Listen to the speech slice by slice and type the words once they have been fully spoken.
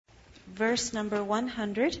verse number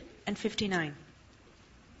 159.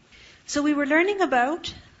 So we were learning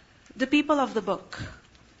about the people of the book,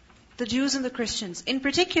 the Jews and the Christians. In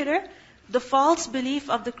particular, the false belief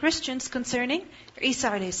of the Christians concerning Isa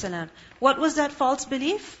alayhi salam. What was that false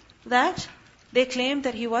belief? That they claimed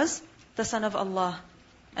that he was the son of Allah.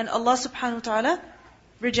 And Allah subhanahu wa ta'ala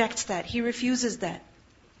rejects that. He refuses that.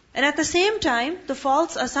 And at the same time, the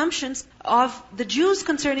false assumptions of the Jews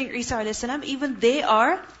concerning Isa alayhi salam, even they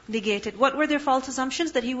are negated. What were their false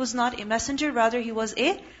assumptions? That he was not a messenger, rather he was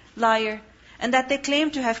a liar. And that they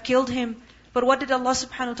claimed to have killed him. But what did Allah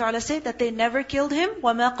subhanahu wa ta'ala say? That they never killed him.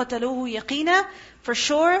 وَمَا قَتَلُوهُ يَقِينًا. For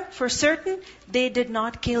sure, for certain, they did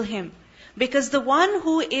not kill him. Because the one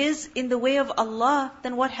who is in the way of Allah,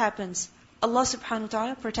 then what happens? Allah subhanahu wa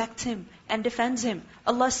ta'ala protects him and defends him.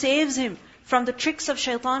 Allah saves him from the tricks of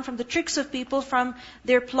shaitan, from the tricks of people, from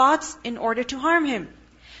their plots in order to harm him.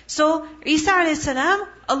 So, Isa alayhi salam,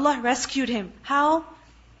 Allah rescued him. How?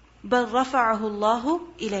 بَلْ رَفَعَهُ اللَّهُ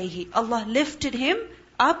إِلَيْهِ. Allah lifted him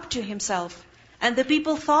up to Himself. And the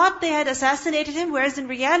people thought they had assassinated him, whereas in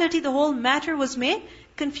reality the whole matter was made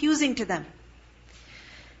confusing to them.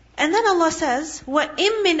 And then Allah says,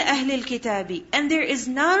 وَإِم مِّنْ أَهْلِ الْكِتَابِ. And there is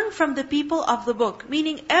none from the people of the book,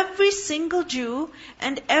 meaning every single Jew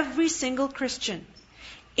and every single Christian.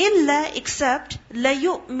 إِلَّا except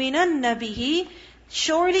لَيُؤْمِنَنَّ بِهِ.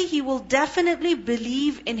 Surely he will definitely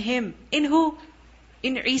believe in him. In who?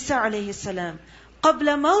 In Isa alayhi salam. قَبْلَ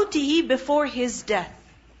مَوْتِهِ. Before his death.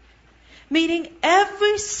 Meaning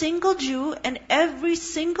every single Jew and every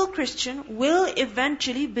single Christian will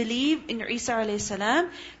eventually believe in Isa alayhi salam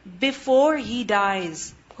before he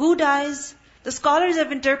dies. Who dies? The scholars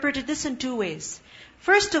have interpreted this in two ways.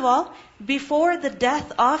 First of all, before the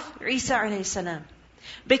death of Isa alayhi salam.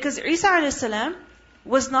 Because Isa alayhi salam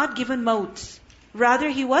was not given maut. Rather,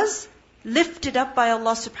 he was lifted up by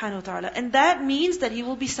Allah subhanahu wa ta'ala. And that means that he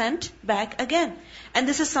will be sent back again. And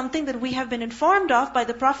this is something that we have been informed of by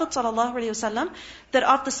the Prophet sallallahu alaihi wasallam, that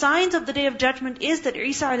of the signs of the Day of Judgment is that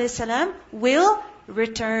Isa alayhi salam will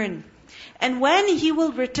return. And when he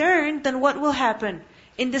will return, then what will happen?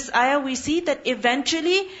 In this ayah we see that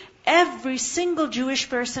eventually every single Jewish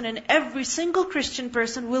person and every single Christian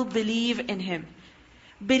person will believe in him.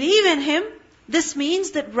 Believe in him, this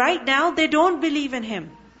means that right now they don't believe in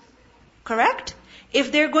him. Correct?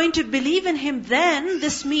 If they're going to believe in him then,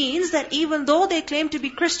 this means that even though they claim to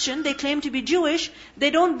be Christian, they claim to be Jewish,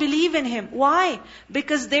 they don't believe in him. Why?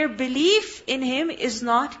 Because their belief in him is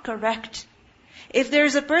not correct. If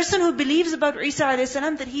there's a person who believes about Isa alayhi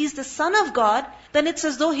salam that he is the son of God, then it's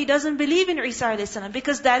as though he doesn't believe in Isa alayhi salam,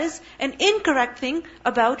 because that is an incorrect thing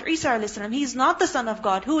about Isa alayhi salam. He is not the son of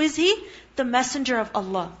God. Who is he? The messenger of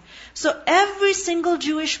Allah. So every single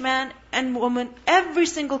Jewish man and woman, every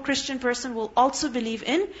single Christian person will also believe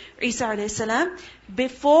in Isa alayhi salam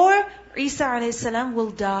before Isa alayhi salam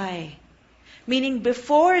will die. Meaning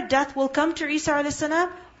before death will come to Isa alayhi salam,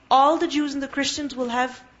 all the Jews and the Christians will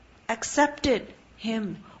have accepted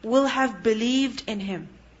him, will have believed in him.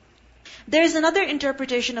 There is another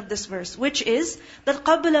interpretation of this verse, which is that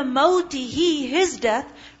قَبْلَ مَوْتِهِ, his death,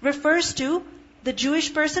 refers to the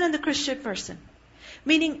Jewish person and the Christian person.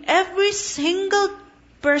 Meaning every single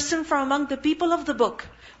person from among the people of the book,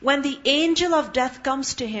 when the angel of death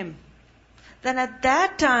comes to him, then at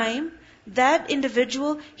that time, that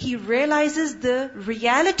individual, he realizes the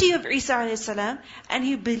reality of Isa alayhi salam and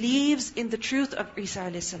he believes in the truth of Isa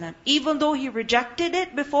alayhi salam. Even though he rejected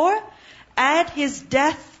it before, at his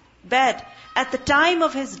deathbed, at the time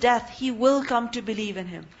of his death, he will come to believe in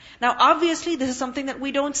him. Now obviously this is something that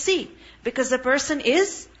we don't see, because the person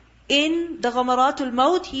is in the ghamaratul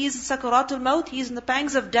maut, he is in sakaratul maut, he is in the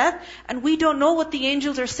pangs of death, and we don't know what the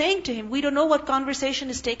angels are saying to him. We don't know what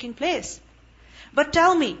conversation is taking place. But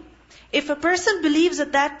tell me, if a person believes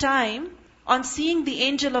at that time on seeing the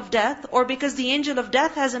angel of death, or because the angel of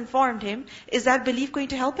death has informed him, is that belief going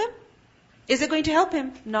to help him? Is it going to help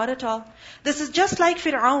him? Not at all. This is just like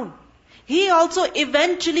Fir'aun. He also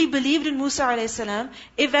eventually believed in Musa alayhi salam,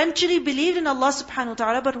 eventually believed in Allah subhanahu wa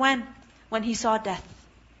ta'ala, but when? When he saw death.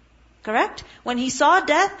 Correct? When he saw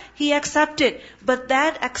death, he accepted. But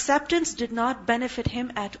that acceptance did not benefit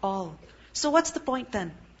him at all. So what's the point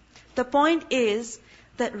then? The point is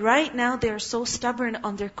that right now they are so stubborn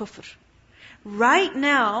on their kufr. Right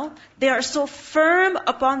now, they are so firm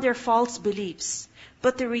upon their false beliefs.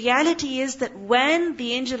 But the reality is that when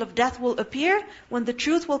the angel of death will appear, when the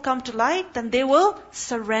truth will come to light, then they will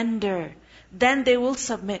surrender. Then they will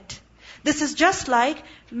submit. This is just like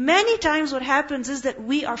many times what happens is that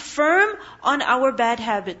we are firm on our bad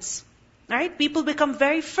habits. Right? People become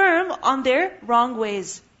very firm on their wrong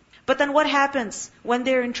ways. But then what happens when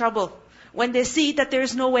they're in trouble? when they see that there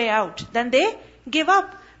is no way out, then they give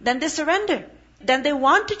up, then they surrender, then they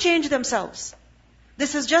want to change themselves.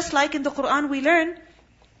 This is just like in the Quran we learn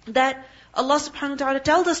that Allah subhanahu wa ta'ala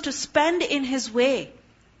tells us to spend in His way.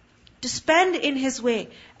 To spend in His way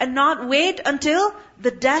and not wait until the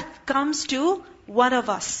death comes to one of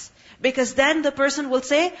us. Because then the person will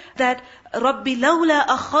say that, Rabbi lawla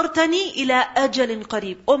akhartani ila ajalin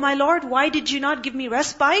qareeb. Oh my Lord, why did you not give me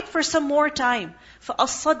respite for some more time?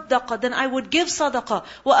 فَأَصَّدَّقَ, then I would give sadaqah.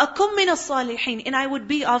 وَأَكُمْ مِنَ الصَّالِحِينَ, and I would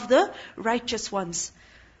be of the righteous ones.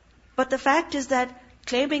 But the fact is that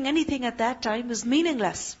claiming anything at that time is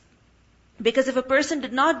meaningless. Because if a person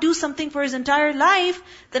did not do something for his entire life,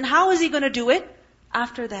 then how is he going to do it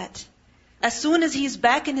after that? As soon as he's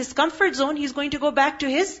back in his comfort zone, he's going to go back to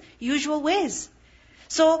his usual ways.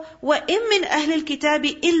 So, وَإِن مِّنْ أَهْلِ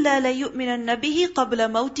الْكِتَابِ إِلَّا لَيُؤْمِنَنَّ بِهِ قَبْلَ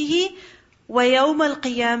مَوْتِهِ وَيَوْمَ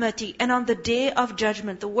الْقِيَامَةِ. And on the day of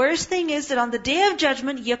judgment. The worst thing is that on the day of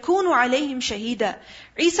judgment, يَكُونُ عَلَيْهِمْ شَهِيدًا.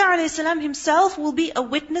 Isa a.s. himself will be a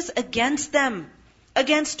witness against them.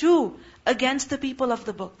 Against who? Against the people of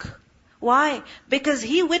the book. Why? Because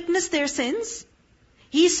he witnessed their sins,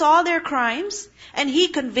 he saw their crimes, and he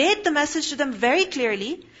conveyed the message to them very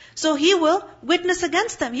clearly. So he will witness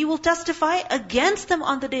against them. He will testify against them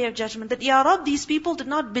on the day of judgment. That, Ya Rab, these people did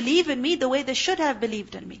not believe in me the way they should have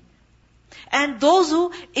believed in me. And those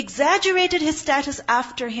who exaggerated his status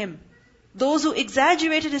after him, those who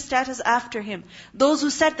exaggerated his status after him, those who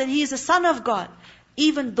said that he is a son of God,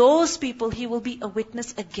 even those people, he will be a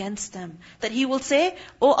witness against them. That he will say,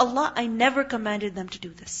 Oh Allah, I never commanded them to do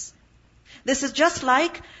this. This is just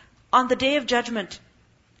like on the day of judgment.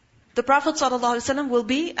 The Prophet ﷺ will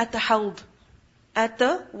be at the Hawd, at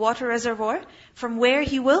the water reservoir, from where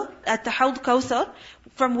he will, at the Hawd Kawthar,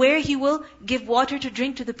 from where he will give water to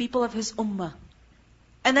drink to the people of his ummah.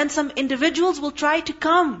 And then some individuals will try to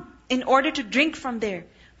come in order to drink from there.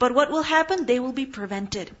 But what will happen? They will be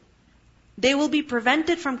prevented. They will be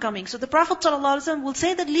prevented from coming. So the Prophet ﷺ will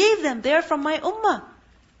say that, leave them, they are from my ummah.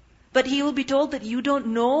 But he will be told that you don't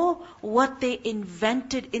know what they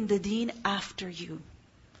invented in the deen after you.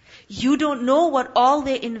 You don't know what all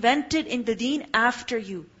they invented in the deen after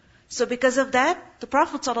you. So because of that, the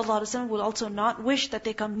Prophet ﷺ will also not wish that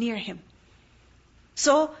they come near him.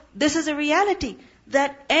 So this is a reality,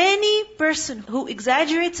 that any person who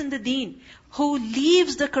exaggerates in the deen, who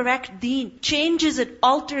leaves the correct deen, changes it,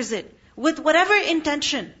 alters it, with whatever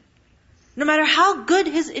intention, no matter how good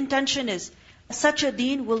his intention is, such a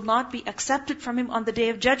deen will not be accepted from him on the day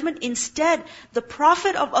of judgment. Instead, the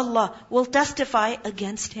Prophet of Allah will testify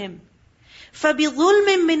against him. فَبِظُلْمٍ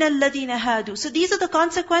مِّنَ الَّذِينَ هَادُوا. So these are the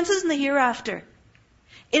consequences in the hereafter.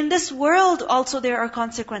 In this world also there are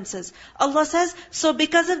consequences. Allah says, so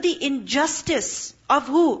because of the injustice of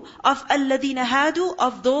who? Of الَّذِينَ هَادُوا,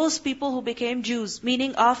 of those people who became Jews,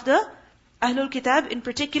 meaning of the Ahlul Kitab, in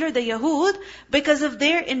particular the Yahud, because of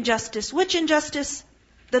their injustice. Which injustice?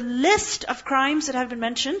 The list of crimes that have been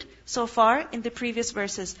mentioned so far in the previous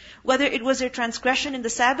verses. Whether it was their transgression in the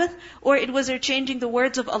Sabbath, or it was their changing the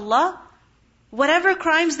words of Allah. Whatever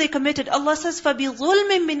crimes they committed, Allah says, فَبِظُلْمٍ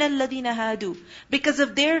مِّنَ الَّذِينَ هَادُوا. Because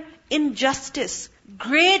of their injustice,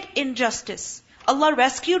 great injustice. Allah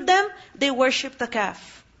rescued them, they worshipped the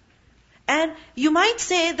calf. And you might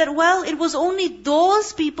say that, well, it was only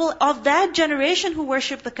those people of that generation who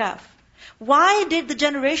worshipped the calf. Why did the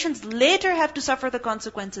generations later have to suffer the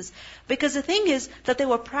consequences? Because the thing is that they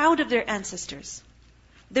were proud of their ancestors.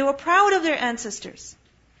 They were proud of their ancestors.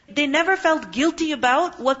 They never felt guilty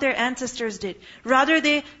about what their ancestors did. Rather,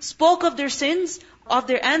 they spoke of their sins, of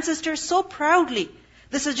their ancestors so proudly.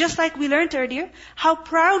 This is just like we learned earlier, how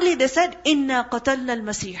proudly they said, "Inna qatalna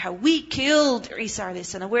al-Masiha." We killed Isa alayhi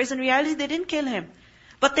salam. Whereas in reality, they didn't kill him.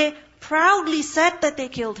 But they proudly said that they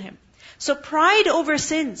killed him. So pride over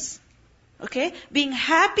sins, okay, being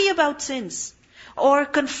happy about sins, or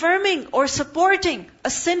confirming or supporting a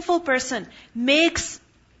sinful person, makes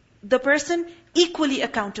the person equally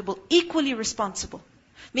accountable, equally responsible.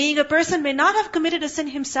 Meaning a person may not have committed a sin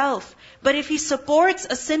himself, but if he supports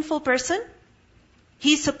a sinful person,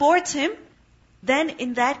 he supports him, then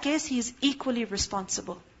in that case he is equally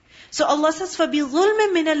responsible. So Allah says,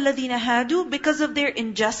 فَبِظُلْمٍ مِّنَ الَّذِينَ هَادُوا. Because of their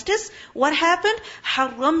injustice, what happened?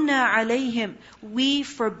 حَرَّمْنَا عَلَيْهِمْ. We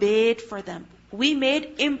forbade for them. We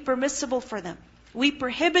made impermissible for them. We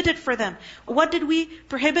prohibited for them. What did we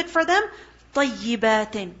prohibit for them?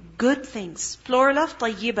 طَيِّبَاتٍ. Good things. Plural of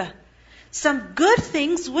طَيِّبَةٍ. Some good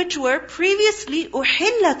things which were previously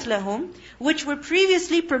أُحِلَّتْ لَهُمْ, which were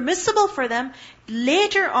previously permissible for them,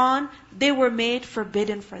 later on they were made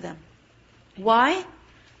forbidden for them. Why?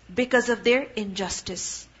 Because of their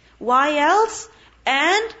injustice. Why else?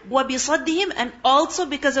 And وَبِصَدِّهِمْ, and also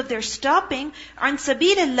because of their stopping عَنْ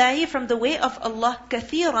سَبِيلِ اللَّهِ, from the way of Allah,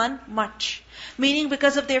 كَثِيرًا, much. Meaning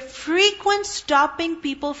because of their frequent stopping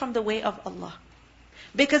people from the way of Allah.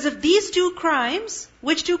 Because of these two crimes,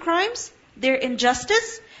 which two crimes? Their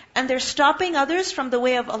injustice and their stopping others from the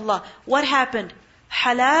way of Allah. What happened?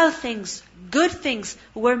 Halal things, good things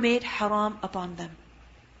were made haram upon them.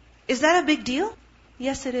 Is that a big deal?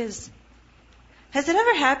 Yes, it is. Has it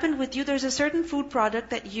ever happened with you, there's a certain food product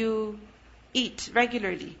that you eat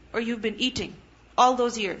regularly, or you've been eating all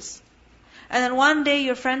those years. And then one day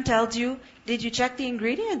your friend tells you, did you check the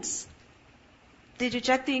ingredients? Did you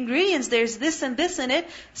check the ingredients? There's this and this in it,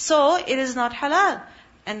 so it is not halal.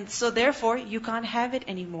 And so therefore, you can't have it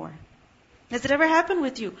anymore. Has it ever happened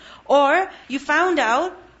with you? Or you found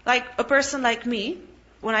out, like a person like me,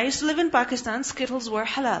 when I used to live in Pakistan, Skittles were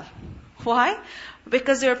halal. Why?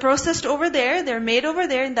 Because they're processed over there, they're made over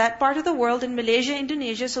there in that part of the world, in Malaysia,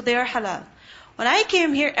 Indonesia, so they are halal. When I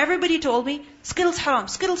came here, everybody told me, Skittles haram,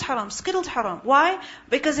 Skittles haram, Skittles haram. Why?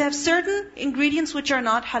 Because they have certain ingredients which are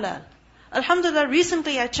not halal. Alhamdulillah,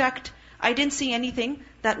 recently I checked, I didn't see anything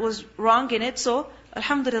that was wrong in it, so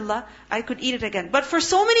Alhamdulillah, I could eat it again. But for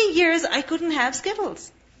so many years, I couldn't have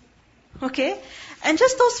Skittles. Okay? And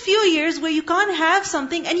just those few years where you can't have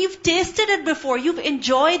something and you've tasted it before, you've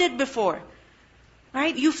enjoyed it before.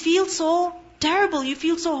 Right? You feel so terrible, you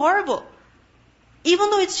feel so horrible. Even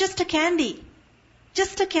though it's just a candy.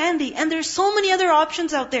 Just a candy. And there's so many other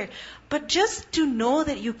options out there. But just to know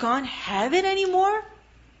that you can't have it anymore,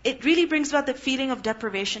 it really brings about the feeling of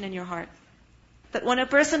deprivation in your heart. That when a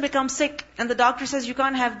person becomes sick and the doctor says you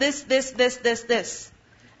can't have this, this.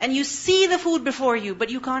 And you see the food before you, but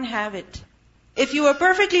you can't have it. If you were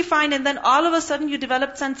perfectly fine and then all of a sudden you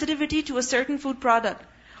developed sensitivity to a certain food product,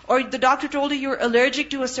 or the doctor told you you're allergic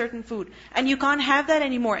to a certain food, and you can't have that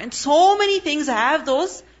anymore. And so many things have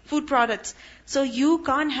those food products. So you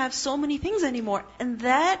can't have so many things anymore. And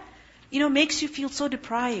that, makes you feel so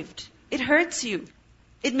deprived. It hurts you.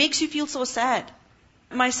 It makes you feel so sad.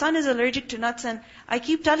 My son is allergic to nuts, and I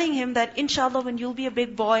keep telling him that inshallah when you'll be a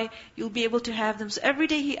big boy, you'll be able to have them. So every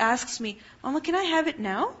day he asks me, Mama, can I have it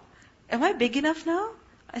now? Am I big enough now?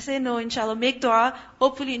 I say, no, inshallah, make dua.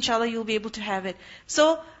 Hopefully, inshallah, you'll be able to have it.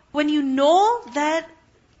 So, when you know that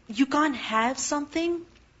you can't have something,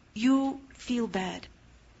 you feel bad.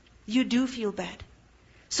 You do feel bad.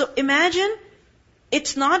 So imagine,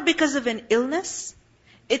 it's not because of an illness.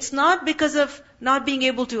 It's not because of not being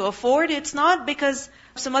able to afford. It's not because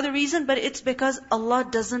of some other reason, but it's because Allah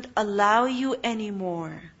doesn't allow you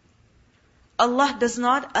anymore. Allah does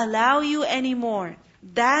not allow you anymore.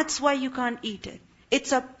 That's why you can't eat it.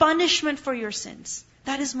 It's a punishment for your sins.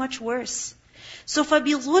 That is much worse. So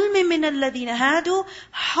فَبِظُلْمٍ مِّنَ الَّذِينَ هَادُوا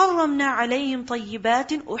حَرَّمْنَا عَلَيْهِمْ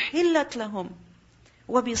طَيِّبَاتٍ أُحِلَّتْ لَهُمْ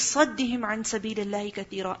وَبِصَدِّهِمْ عَنْ سَبِيلِ اللَّهِ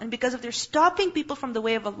كَثِيرًا. And because of their stopping people from the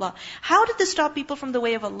way of Allah. How did they stop people from the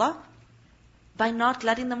way of Allah? By not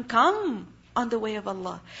letting them come on the way of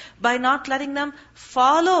Allah. By not letting them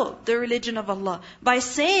follow the religion of Allah. By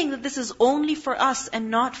saying that this is only for us and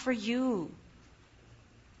not for you.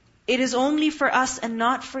 It is only for us and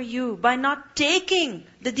not for you. By not taking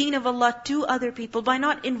the deen of Allah to other people. By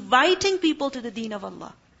not inviting people to the deen of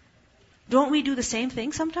Allah. Don't we do the same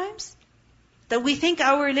thing sometimes? That we think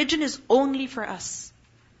our religion is only for us.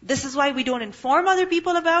 This is why we don't inform other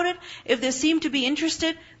people about it. If they seem to be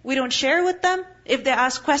interested, we don't share with them. If they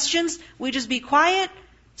ask questions, we just be quiet.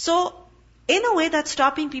 So, in a way, that's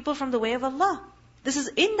stopping people from the way of Allah. This is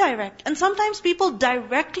indirect. And sometimes people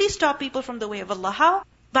directly stop people from the way of Allah. How?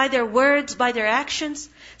 By their words, by their actions.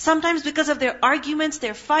 Sometimes because of their arguments,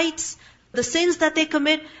 their fights, the sins that they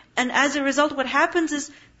commit. And as a result, what happens is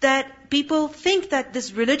that people think that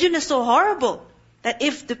this religion is so horrible. That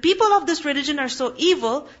if the people of this religion are so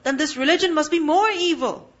evil, then this religion must be more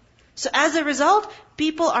evil. So as a result,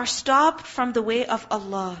 people are stopped from the way of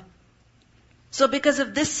Allah. So because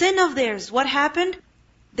of this sin of theirs, what happened?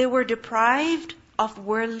 They were deprived of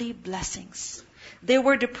worldly blessings. They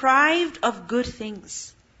were deprived of good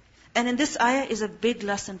things. And in this ayah is a big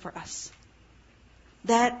lesson for us.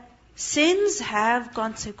 That sins have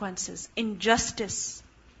consequences. Injustice.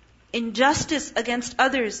 Injustice against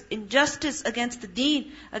others. Injustice against the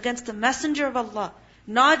deen. Against the messenger of Allah.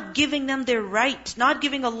 Not giving them their right. Not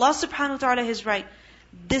giving Allah subhanahu wa ta'ala His right.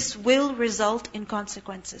 This will result in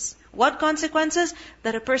consequences. What consequences?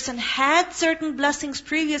 That a person had certain blessings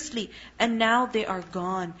previously and now they are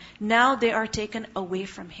gone. Now they are taken away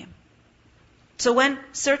from him. So when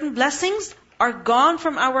certain blessings are gone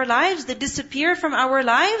from our lives, they disappear from our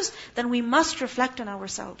lives, then we must reflect on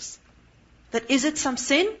ourselves. That is it some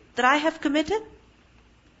sin that I have committed?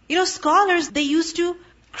 Scholars, they used to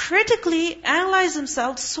critically analyze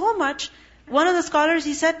themselves so much. One of the scholars,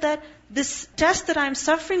 he said that this test that I'm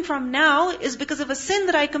suffering from now is because of a sin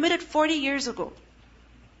that I committed 40 years ago.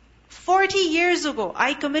 40 years ago,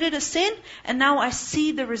 I committed a sin, and now I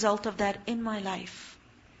see the result of that in my life.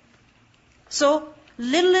 So,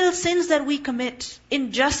 little sins that we commit,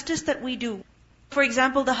 injustice that we do. For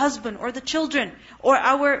example, the husband or the children, or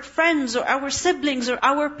our friends, or our siblings, or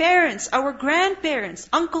our parents, our grandparents,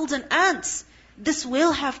 uncles and aunts. This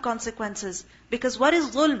will have consequences. Because what is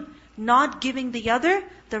dhulm? Not giving the other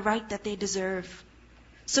the right that they deserve.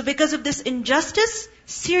 So because of this injustice,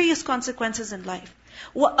 serious consequences in life.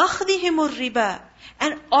 وَأَخْذِهِمُ الرِّبَى.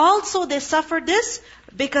 And also they suffered this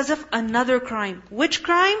because of another crime. Which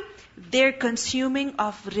crime? They're consuming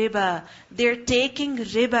of riba. They're taking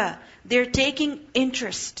riba. They're taking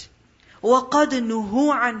interest. وَقَدْ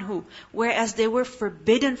نُهُوا عَنْهُ. Whereas they were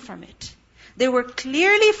forbidden from it. They were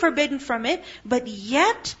clearly forbidden from it, but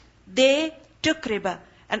yet they took riba.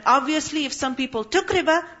 And obviously if some people took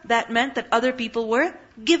riba, that meant that other people were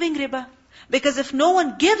giving riba. Because if no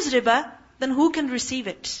one gives riba, then who can receive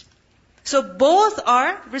it? So both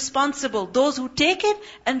are responsible. Those who take it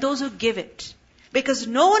and those who give it. Because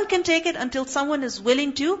no one can take it until someone is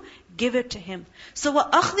willing to give it to him. So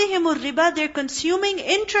وَأَخْذِهِمُ الرِّبَى. They're consuming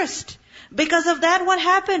interest. Because of that, what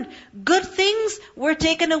happened? Good things were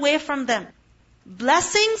taken away from them.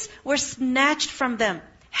 Blessings were snatched from them.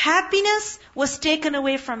 Happiness was taken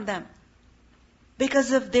away from them.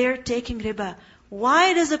 Because of their taking riba.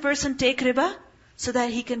 Why does a person take riba? So that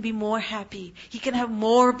he can be more happy. He can have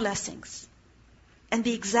more blessings. And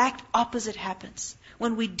the exact opposite happens.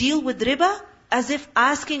 When we deal with riba, as if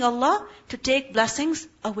asking Allah to take blessings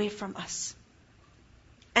away from us.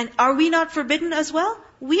 And are we not forbidden as well?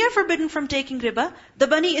 We are forbidden from taking riba. The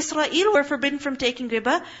Bani Israel were forbidden from taking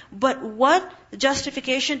riba. But what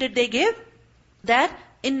justification did they give? That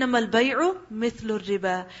إِنَّمَا الْبَيْعُ مِثْلُ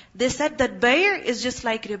الرِّبَى. They said that bay' is just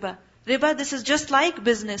like riba. Riba, this is just like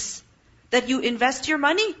business. That you invest your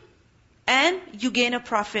money and you gain a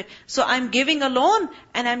profit. So I'm giving a loan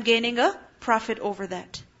and I'm gaining a profit over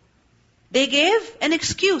that. They gave an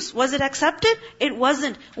excuse. Was it accepted? It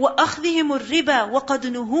wasn't. وَأَخْذِهِمُ الرِّبَى وَقَدْ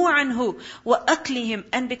نُهُوا عَنْهُ وَأَكْلِهِمْ.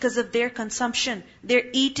 And because of their consumption, their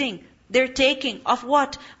eating, their taking of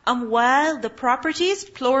what? Amwal, the properties,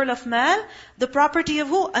 plural of mal, the property of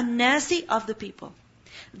who? An-nasi, of the people.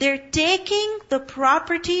 They're taking the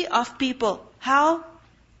property of people. How?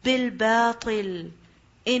 بِالْبَاطِلِ.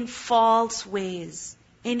 In false ways.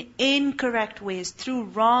 In incorrect ways, through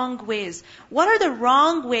wrong ways. What are the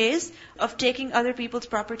wrong ways of taking other people's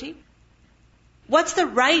property? What's the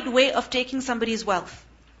right way of taking somebody's wealth?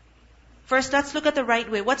 First, let's look at the right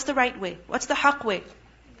way. What's the right way? What's the haq way?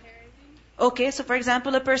 Okay, so for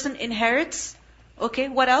example, a person inherits. Okay,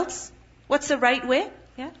 what else? What's the right way?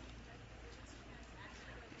 Yeah?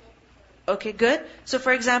 Okay, good. So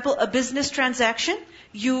for example, a business transaction,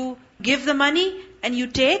 you give the money and you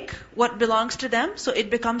take what belongs to them, so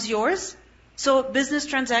it becomes yours. So business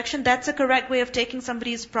transaction, that's a correct way of taking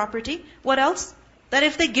somebody's property. What else? That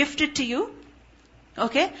if they gift it to you,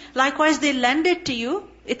 okay? Likewise, they lend it to you.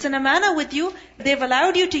 It's an amana with you. They've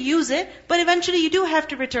allowed you to use it, but eventually you do have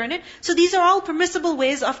to return it. So these are all permissible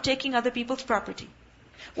ways of taking other people's property.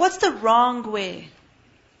 What's the wrong way?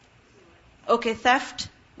 Okay, theft.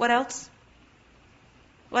 What else?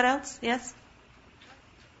 What else? Yes?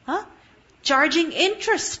 Huh? Charging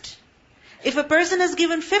interest. If a person has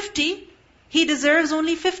given 50, he deserves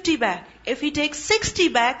only 50 back. If he takes 60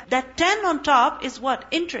 back, that 10 on top is what?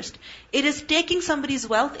 Interest. It is taking somebody's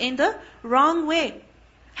wealth in the wrong way.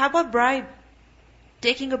 How about bribe?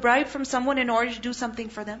 Taking a bribe from someone in order to do something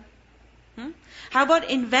for them. How about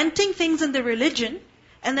inventing things in the religion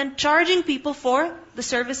and then charging people for the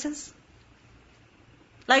services?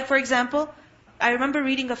 Like for example, I remember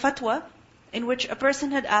reading a fatwa in which a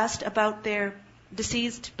person had asked about their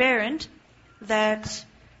deceased parent that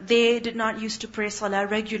they did not used to pray salah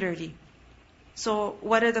regularly. So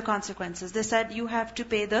what are the consequences? They said you have to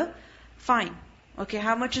pay the fine. Okay,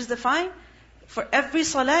 how much is the fine? For every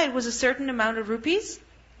salah it was a certain amount of rupees.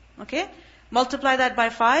 Okay, multiply that by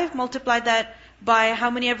 5, multiply that by how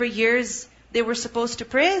many ever years they were supposed to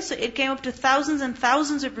pray. So it came up to thousands and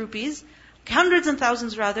thousands of rupees, hundreds and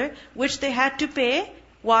thousands rather, which they had to pay.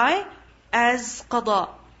 Why? As qada.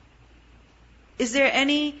 Is there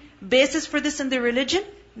any basis for this in the religion?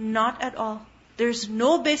 Not at all. There's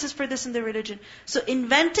no basis for this in the religion. So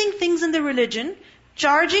inventing things in the religion,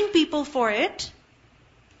 charging people for it,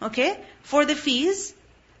 okay, for the fees,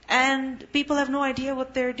 and people have no idea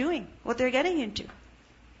what they're doing, what they're getting into.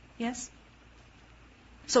 Yes?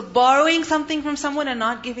 So borrowing something from someone and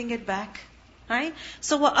not giving it back. Right?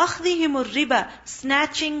 So وَأَخْذِهِمُ الرِّبَى,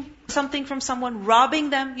 snatching something from someone, robbing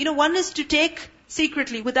them. One is to take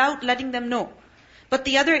secretly without letting them know. But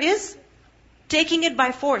the other is taking it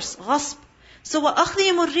by force, غصب. So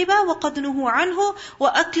وَأَخْذِهِمُ الرِّبَى وَقَدْ نُهُوا عَنْهُ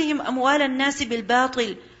وَأَكْلِهِمْ أَمْوَالَ النَّاسِ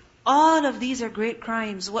بِالْبَاطِلِ. All of these are great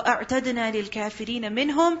crimes. وَأَعْتَدْنَا لِلْكَافِرِينَ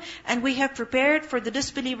مِنْهُمْ. And we have prepared for the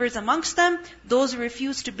disbelievers amongst them, those who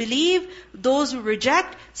refuse to believe, those who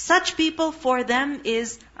reject. Such people, for them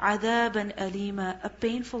is عَذَابًا أَلِيمًا, a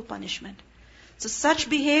painful punishment. So such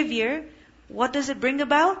behavior, what does it bring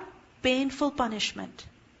about? Painful punishment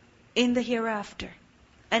in the hereafter.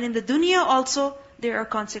 And in the dunya also, there are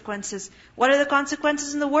consequences. What are the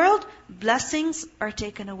consequences in the world? Blessings are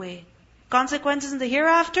taken away. Consequences in the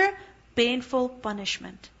hereafter, painful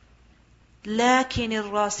punishment. لَكِنِ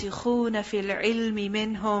الرَّاسِخُونَ فِي الْعِلْمِ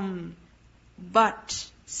مِنْهُمْ. But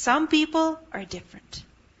some people are different.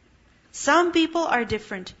 Some people are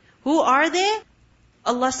different. Who are they?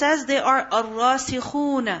 Allah says they are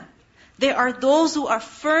الرَّاسِخُونَ. They are those who are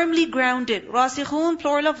firmly grounded. Rasikhun,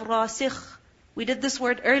 plural of rasikh. We did this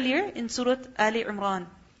word earlier in Surah Ali Imran.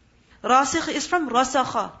 Rasikh is from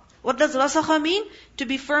rasakha. What does rasakha mean? To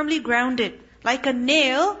be firmly grounded. Like a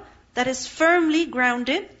nail that is firmly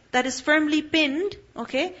grounded, that is firmly pinned,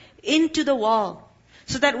 into the wall.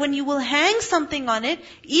 So that when you will hang something on it,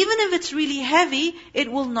 even if it's really heavy,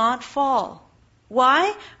 it will not fall.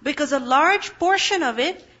 Why? Because a large portion of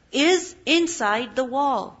it is inside the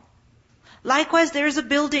wall. Likewise, there is a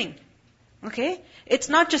building. It's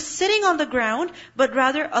not just sitting on the ground, but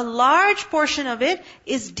rather a large portion of it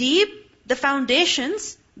is deep. The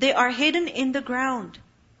foundations, they are hidden in the ground.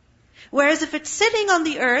 Whereas if it's sitting on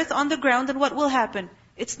the earth, on the ground, then what will happen?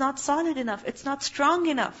 It's not solid enough. It's not strong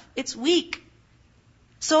enough. It's weak.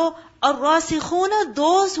 So, الرَّاسِخُونَ,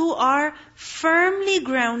 those who are firmly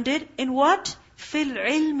grounded in what? فِي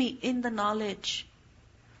الْعِلْمِ, in the knowledge.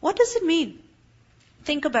 What does it mean?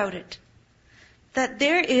 Think about it. That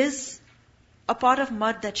there is a pot of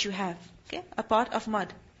mud that you have. A pot of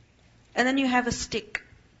mud. And then you have a stick.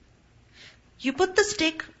 You put the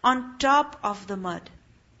stick on top of the mud.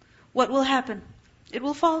 What will happen? It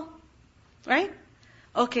will fall. Right?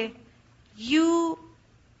 You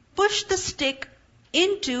push the stick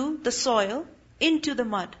into the soil, into the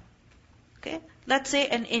mud. Let's say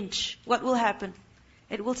an inch. What will happen?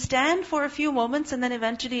 It will stand for a few moments and then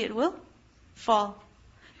eventually it will fall.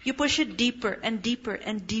 You push it deeper and deeper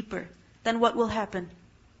and deeper. Then what will happen?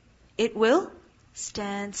 It will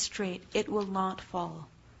stand straight. It will not fall.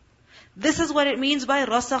 This is what it means by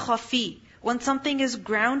rasakha fi. When something is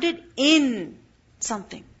grounded in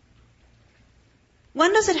something.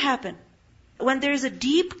 When does it happen? When there is a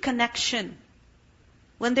deep connection.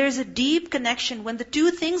 When there is a deep connection. When the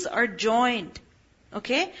two things are joined.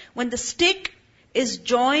 When the stick is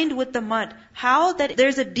joined with the mud. How? That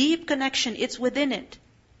there's a deep connection. It's within it.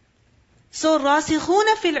 So,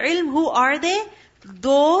 rasikhuna fil ilm, who are they?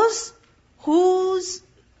 Those whose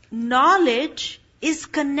knowledge is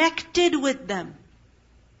connected with them.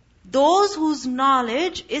 Those whose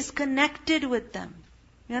knowledge is connected with them.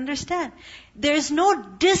 You understand? There is no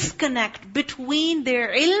disconnect between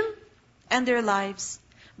their ilm and their lives.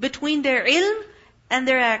 Between their ilm and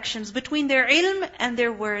their actions. Between their ilm and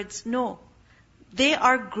their words. No. They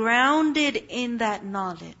are grounded in that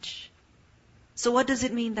knowledge. So what does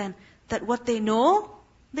it mean then? That what they know,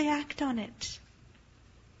 they act on it.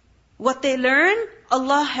 What they learn,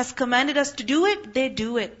 Allah has commanded us to do it, they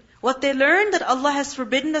do it. What they learn that Allah has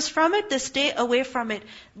forbidden us from it, they stay away from it.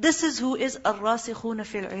 This is who is ar-rasikhuna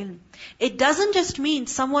fil ilm. It doesn't just mean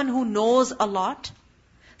someone who knows a lot,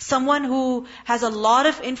 someone who has a lot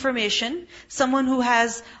of information, someone who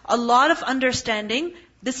has a lot of understanding.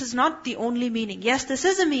 This is not the only meaning. Yes, this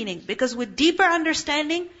is a meaning, because with deeper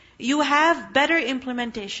understanding, you have better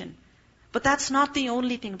implementation. But that's not the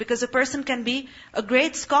only thing, because a person can be a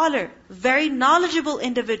great scholar, very knowledgeable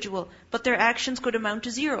individual, but their actions could amount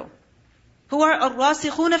to zero. Who are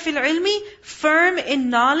ar-rasikhuna fil ilmi, firm in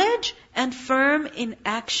knowledge and firm in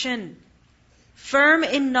action. Firm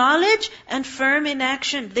in knowledge and firm in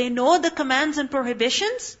action. They know the commands and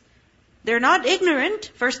prohibitions. They're not ignorant.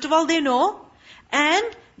 First of all, they know. And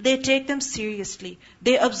they take them seriously.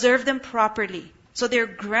 They observe them properly. So they're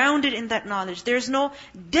grounded in that knowledge. There's no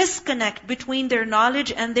disconnect between their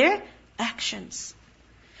knowledge and their actions.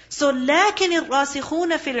 So, لَكِنِ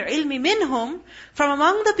الرَّاسِخُونَ فِي الْعِلْمِ مِنْهُمْ, from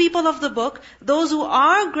among the people of the book, those who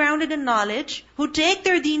are grounded in knowledge, who take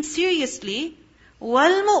their deen seriously,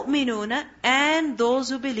 وَالْمُؤْمِنُونَ, and those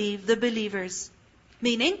who believe, the believers.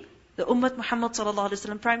 Meaning, the Ummah Muhammad sallallahu alaihi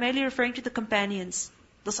wasallam, primarily referring to the companions,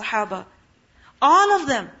 the Sahaba. All of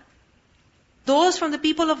them. Those from the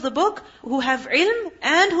people of the book who have ilm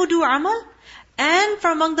and who do amal, and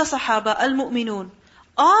from among the Sahaba, al-mu'minun.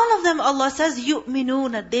 All of them, Allah says,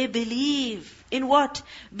 yu'minuna, they believe. In what?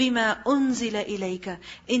 Bima unzila ilayka.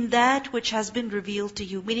 In that which has been revealed to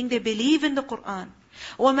you. Meaning they believe in the Qur'an.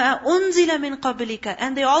 وَمَا أُنزِلَ مِن قَبْلِكَ.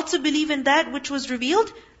 And they also believe in that which was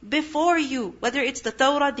revealed before you. Whether it's the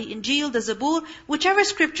Torah, the Injil, the Zabur, whichever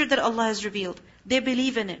scripture that Allah has revealed. They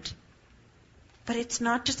believe in it. But it's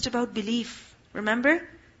not just about belief. Remember?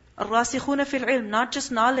 الرَّاسِخُونَ فِي الْعِلْمِ. Not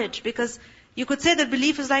just knowledge. Because you could say that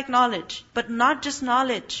belief is like knowledge. But not just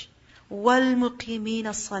knowledge. وَالْمُقِيمِينَ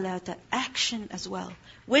الصَّلَاةَ. Action as well.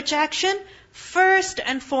 Which action? First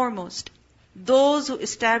and foremost. Those who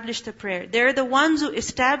establish the prayer. They're the ones who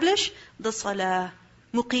establish the salah.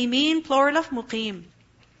 Muqimeen, plural of muqim.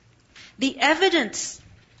 The evidence,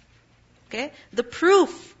 okay, the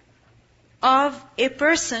proof of a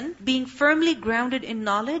person being firmly grounded in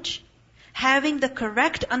knowledge, having the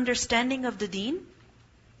correct understanding of the deen,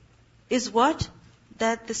 is what?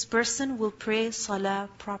 That this person will pray salah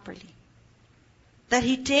properly. That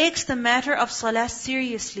he takes the matter of salah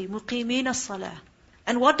seriously. Muqimeen as-salah.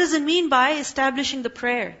 And what does it mean by establishing the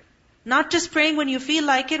prayer? Not just praying when you feel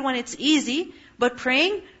like it, when it's easy, but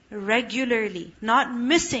praying regularly. Not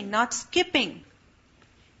missing, not skipping.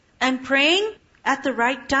 And praying at the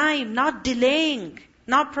right time, not delaying,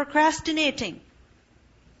 not procrastinating.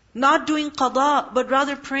 Not doing qada, but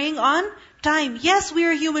rather praying on time. Yes, we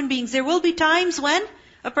are human beings. There will be times when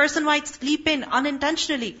a person might sleep in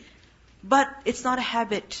unintentionally. But it's not a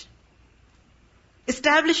habit.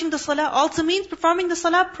 Establishing the salah also means performing the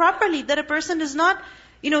salah properly. That a person is not,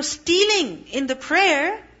 stealing in the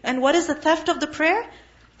prayer. And what is the theft of the prayer?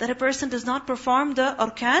 That a person does not perform the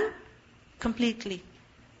arkan completely.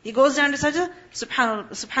 He goes down to sajda,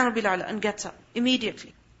 subhanallah bil'ala, and gets up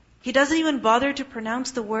immediately. He doesn't even bother to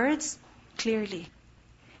pronounce the words clearly.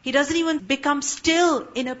 He doesn't even become still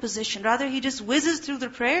in a position. Rather, he just whizzes through the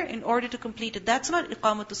prayer in order to complete it. That's not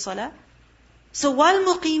iqamatul salah. So,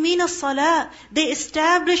 وَالْمُقِيمِينَ الصَّلَاةِ. They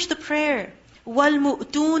establish the prayer.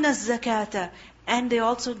 وَالْمُؤْتُونَ الزَّكَاةَ. And they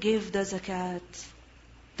also give the zakat.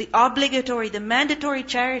 The obligatory, the mandatory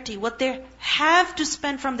charity, what they have to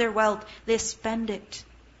spend from their wealth, they spend it.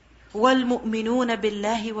 وَالْمُؤْمِنُونَ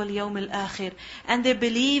بِاللَّهِ وَالْيَوْمِ الْآخِرِ. And they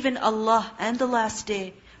believe in Allah and the last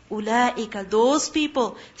day. أُولَٰئِكَ. Those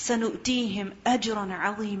people, سَنُؤْتِيهِمْ أَجْرًا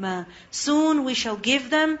عَظِيمًا. Soon we shall give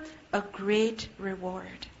them a great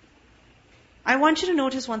reward. I want you to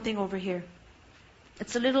notice one thing over here.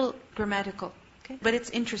 It's a little grammatical, okay? But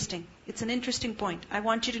it's interesting. It's an interesting point. I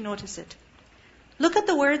want you to notice it. Look at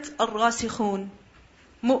the words الراسخون,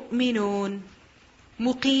 مؤمنون,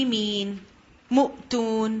 مقيمين,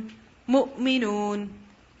 مؤتون, مؤمنون.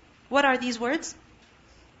 What are these words?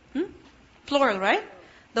 Plural, right?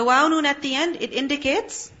 The waw noon at the end, it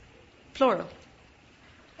indicates plural.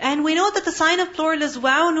 And we know that the sign of plural is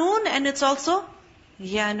waw noon and it's also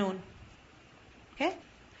ya noon. Okay?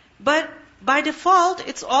 But by default,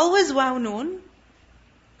 it's always waw noon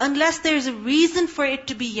unless there's a reason for it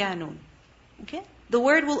to be ya noon. Okay? The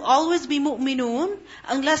word will always be mu'minun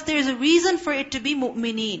unless there's a reason for it to be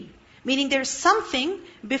mu'mineen. Meaning there's something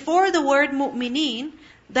before the word mu'mineen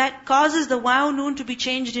that causes the waw noon to be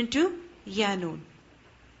changed into ya noon.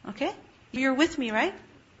 Okay? You're with me, right?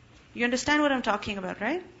 You understand what I'm talking about,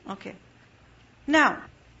 right? Okay. Now,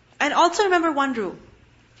 and also remember one rule.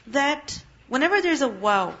 That whenever there's a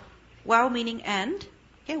waw meaning and,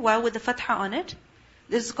 okay, waw with the fatha on it,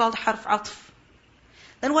 this is called harf atf.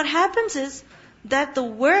 Then what happens is that the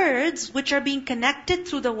words which are being connected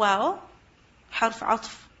through the waw, harf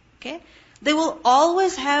atf, okay, they will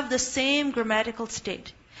always have the same grammatical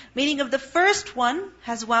state. Meaning if the first one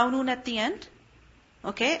has waw noon at the end,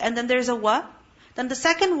 okay, and then there's a wa, then the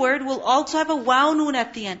second word will also have a waw noon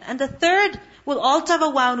at the end. And the third will also have a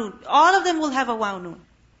waw noon. All of them will have a waw noon.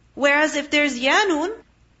 Whereas if there's ya noon,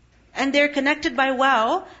 and they're connected by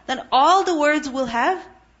waw, then all the words will have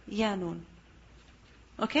ya noon.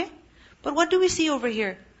 Okay? But what do we see over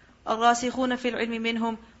here? الراسخون في العلم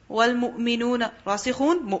منهم والمؤمنون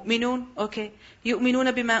راسخون مؤمنون. Okay.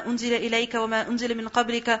 يؤمنون بما أنزل إليك وما أنزل من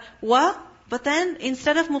قبلك و. But then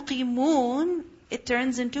instead of مقيمون, it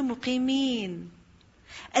turns into مقيمين.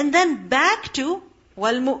 And then back to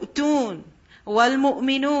والمؤتون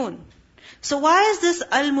والمؤمنون. So why is this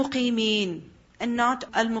al-muqimin and not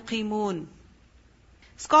al-muqimun?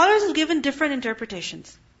 Scholars have given different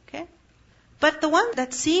interpretations. Okay? But the one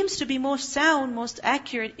that seems to be most sound, most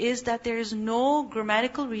accurate, is that there is no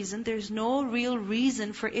grammatical reason, there is no real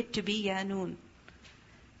reason for it to be ya noon.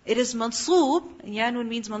 It is mansoob, ya noon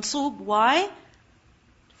means mansoob. Why?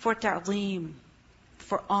 For ta'zeem.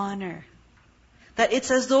 for honor. That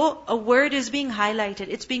it's as though a word is being highlighted.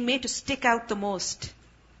 It's being made to stick out the most.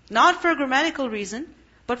 Not for a grammatical reason,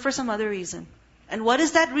 but for some other reason. And what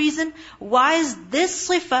is that reason? Why is this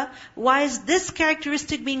sifa, why is this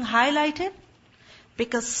characteristic being highlighted?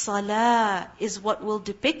 Because salah is what will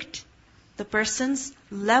depict the person's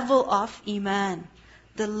level of iman,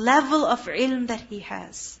 the level of ilm that he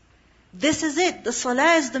has. This is it. The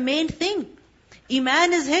salah is the main thing.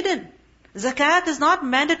 Iman is hidden. Zakat is not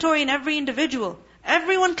mandatory in every individual.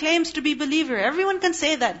 Everyone claims to be believer. Everyone can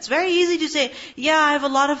say that. It's very easy to say, yeah, I have a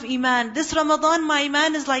lot of iman. This Ramadan, my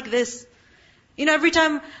iman is like this. Every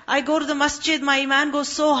time I go to the masjid, my iman goes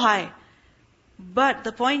so high. But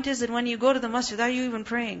the point is that when you go to the masjid, are you even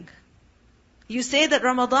praying? You say that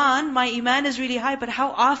Ramadan, my iman is really high, but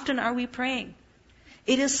how often are we praying?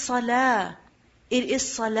 It is salah. It is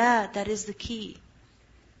salah that is the key.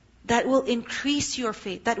 That will increase your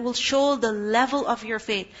faith. That will show the level of your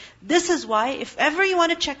faith. This is why, if ever you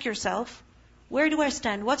want to check yourself, where do I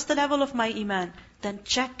stand? What's the level of my iman? Then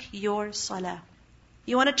check your salah.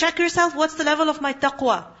 You want to check yourself? What's the level of my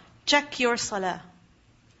taqwa? Check your salah.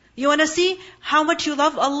 You want to see how much you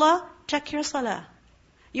love Allah? Check your salah.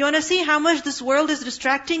 You want to see how much this world is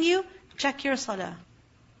distracting you? Check your salah.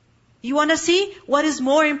 You want to see what is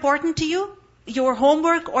more important to you? Your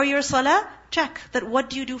homework or your salah? Check that what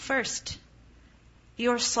do you do first?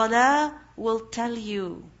 Your salah will tell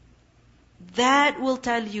you. That will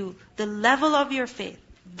tell you the level of your faith.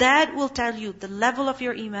 That will tell you the level of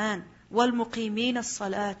your iman. وَالْمُقِيمِينَ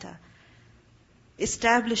الصَّلَاةَ.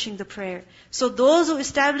 Establishing the prayer. So those who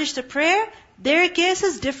establish the prayer, their case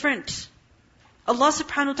is different. Allah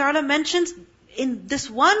subhanahu wa ta'ala mentions in this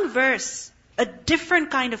one verse a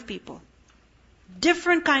different kind of people.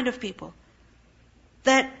 Different kind of people.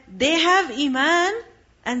 That they have iman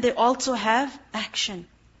and they also have action.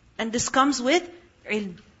 And this comes with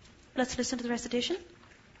ilm. Let's listen to the recitation.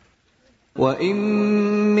 وَإِن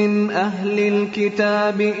مِّنْ أَهْلِ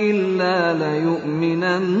الْكِتَابِ إِلَّا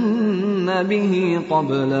لَيُؤْمِنَنَّ بِهِ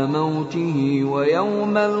قَبْلَ مَوْتِهِ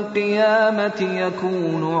وَيَوْمَ الْقِيَامَةِ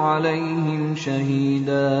يَكُونُ عَلَيْهِمْ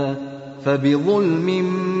شَهِيدًا فَبِظُلْمٍ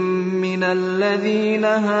مِّنَ الَّذِينَ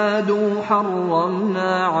هَادُوا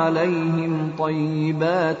حَرَّمْنَا عَلَيْهِمْ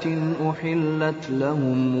طَيِّبَاتٍ أُحِلَّتْ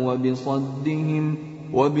لَهُمْ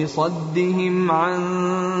وبصدهم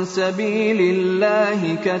عن سبيل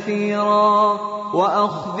الله كثيرا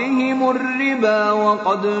وأخذهم الربا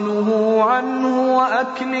وقد نهوا عنه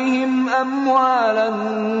وأكلهم أموال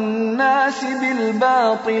الناس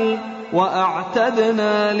بالباطل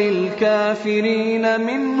وأعتدنا للكافرين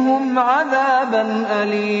منهم عذابا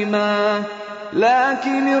أليما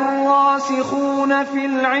لكن الراسخون في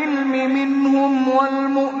العلم منهم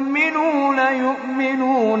والمؤمنون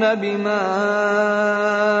يؤمنون بما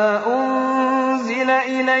أنزل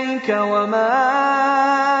إليك وما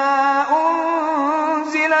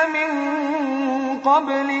أنزل من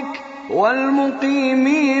قبلك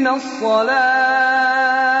والمقيمين الصلاة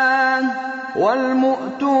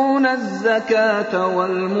والمؤتون الزكاة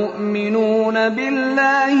والمؤمنون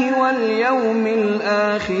بالله واليوم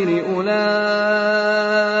الآخر أولئك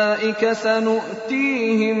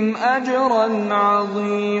سنؤتيهم أجرا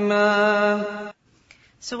عظيما.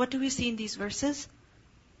 So what do we see in these verses?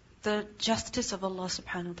 The justice of Allah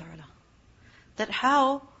subhanahu wa ta'ala. That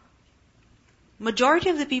how majority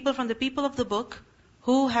of the people from the people of the book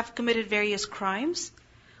who have committed various crimes,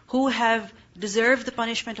 who have deserved the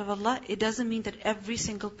punishment of Allah, it doesn't mean that every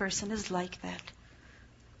single person is like that.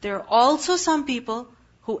 There are also some people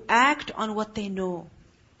who act on what they know,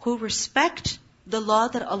 who respect the law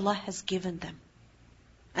that Allah has given them.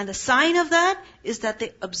 And the sign of that is that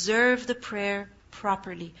they observe the prayer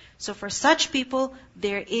properly. So for such people,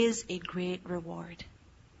 there is a great reward.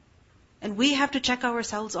 And we have to check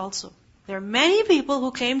ourselves also. There are many people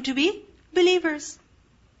who claim to be believers.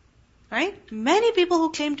 Right? Many people who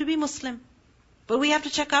claim to be Muslim. But we have to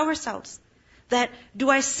check ourselves. That, do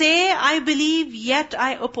I say I believe, yet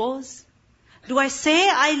I oppose? Do I say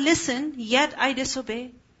I listen, yet I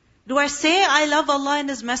disobey? Do I say I love Allah and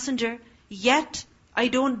His Messenger, yet I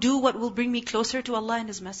don't do what will bring me closer to Allah and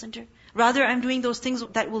His Messenger? Rather, I'm doing those things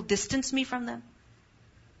that will distance me from them.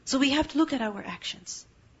 So we have to look at our actions.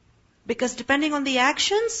 Because depending on the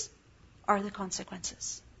actions, are the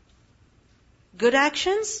consequences. Good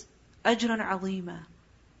actions, ajran azima.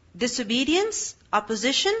 Disobedience,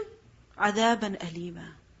 opposition, adhaban alima.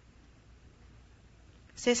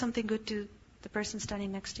 Say something good to the person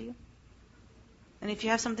standing next to you. And if you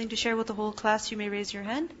have something to share with the whole class, you may raise your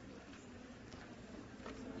hand.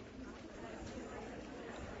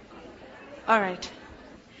 Alright.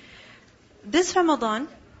 This Ramadan,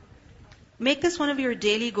 Make this one of your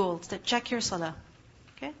daily goals, that check your salah.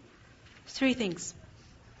 Okay? 3 things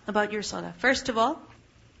about your salah. First of all,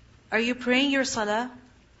 are you praying your salah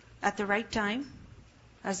at the right time,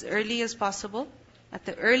 as early as possible, at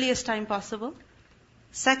the earliest time possible?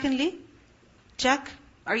 Secondly, check,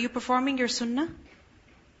 are you performing your sunnah?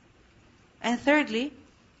 And thirdly,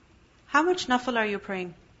 how much nafil are you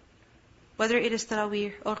praying? Whether it is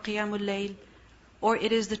tarawih or qiyamul layl, or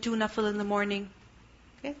it is the 2 nafil in the morning,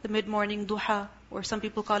 okay, the mid-morning duha, or some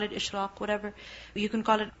people call it ishraq, whatever. You can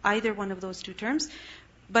call it either one of those 2 terms.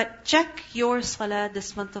 But check your salah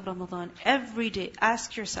this month of Ramadan. Every day,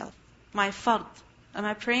 ask yourself, my fard, am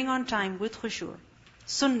I praying on time with khushu'?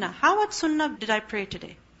 Sunnah, how much sunnah did I pray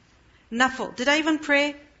today? Nafil, did I even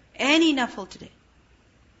pray any nafil today?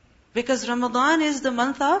 Because Ramadan is the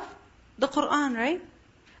month of the Qur'an, right?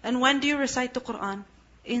 And when do you recite the Qur'an?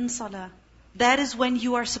 In salah. That is when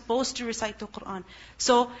you are supposed to recite the Qur'an.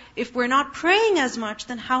 So, if we're not praying as much,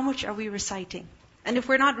 then how much are we reciting? And if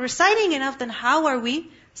we're not reciting enough, then how are we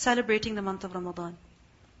celebrating the month of Ramadan?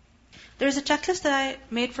 There's a checklist that I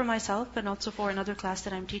made for myself and also for another class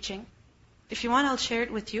that I'm teaching. If you want, I'll share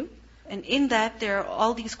it with you. And in that, there are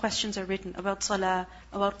all these questions are written about salah,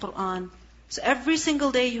 about Qur'an. So every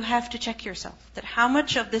single day you have to check yourself that how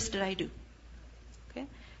much of this did I do? Okay?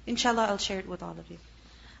 Inshallah, I'll share it with all of you.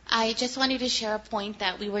 I just wanted to share a point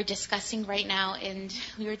that we were discussing right now, and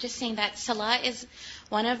we were just saying that salah is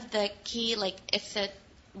one of the key, it's a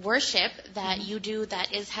worship that you do that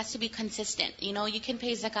has to be consistent. You can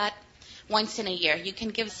pay zakat once in a year. You can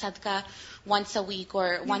give sadaqah once a week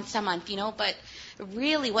or once a month, but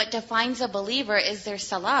really what defines a believer is their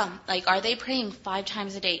salah. Are they praying 5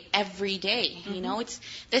 times a day, every day?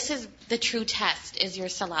 This is the true test, is your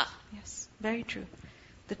salah. Yes, very true.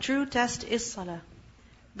 The true test is salah.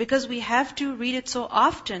 Because we have to read it so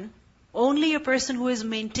often, only a person who is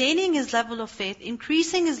maintaining his level of faith,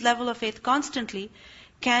 increasing his level of faith constantly,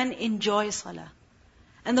 can enjoy salah.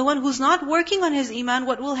 And the one who's not working on his iman,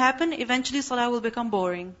 what will happen? Eventually salah will become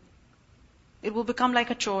boring. It will become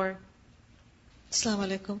like a chore. Assalamu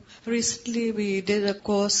alaikum. Recently we did a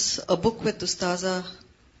book with Ustaza,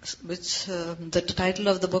 which the title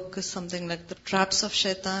of the book is something like The Traps of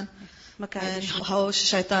Shaitan. And how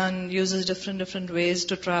Shaitan uses different ways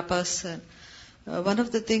to trap us. And one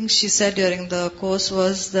of the things she said during the course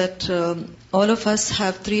was that all of us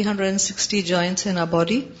have 360 joints in our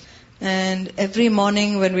body. And every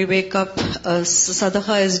morning when we wake up,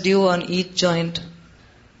 sadaqah is due on each joint.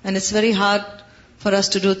 And it's very hard for us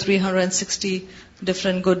to do 360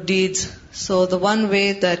 different good deeds. So the one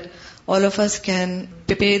way that all of us can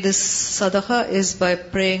pay this sadaqah is by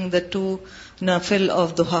praying the 2 nafil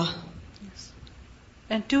of duha.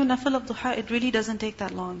 And 2 nafil of duha, it really doesn't take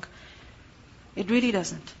that long. It really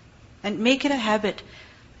doesn't. And make it a habit.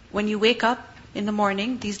 When you wake up in the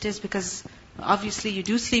morning, these days, because obviously you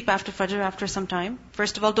do sleep after Fajr after some time.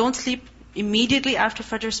 First of all, don't sleep immediately after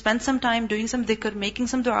Fajr. Spend some time doing some dhikr, making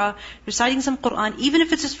some dua, reciting some Qur'an, even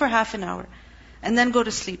if it's just for half an hour. And then go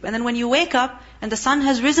to sleep. And then when you wake up and the sun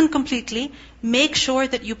has risen completely, make sure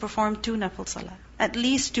that you perform 2 nafil salah. At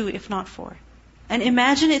least 2, if not 4. And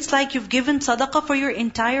imagine it's like you've given sadaqah for your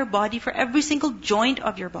entire body, for every single joint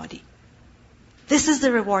of your body. This is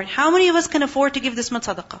the reward. How many of us can afford to give this much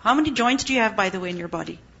sadaqah? How many joints do you have, by the way, in your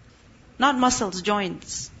body? Not muscles,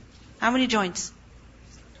 joints. How many joints?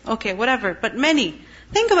 Okay, whatever, but many.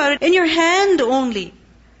 Think about it. In your hand only,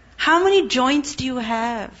 how many joints do you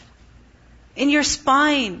have? In your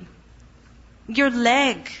spine, your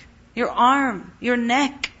leg, your arm, your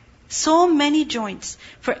neck. So many joints.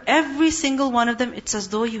 For every single one of them, it's as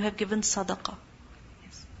though you have given sadaqah.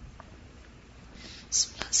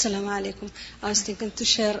 Assalamu alaikum. I was thinking to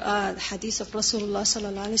share the hadith of Rasulullah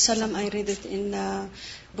sallallahu alaihi wasallam. I read it in the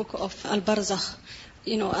book of Al-Barzakh.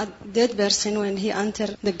 A dead person, when he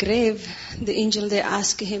enters the grave, the angel, they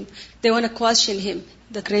ask him, they want to question him,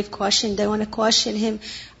 the grave question, they want to question him.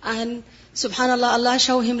 And subhanallah, Allah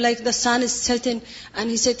show him like the sun is setting, and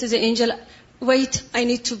he said to the angel, wait, I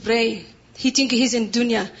need to pray. He think he's in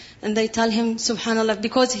dunya. And they tell him, subhanallah,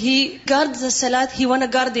 because he guards the salat, he want to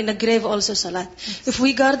guard in the grave also salat. Yes. If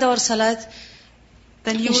we guard our salat,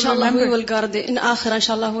 then inshallah we will guard it. In akhirah,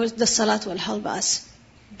 inshallah, the salat will help us.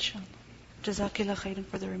 Inshallah. Jazakillah khairan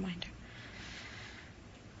for the reminder.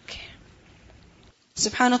 Okay.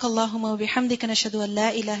 سبحانك اللهم وبحمدك نشهد أن لا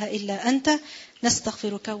إله إلا أنت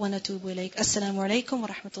نستغفرك ونتوب إليك. السلام عليكم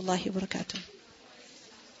ورحمة الله وبركاته.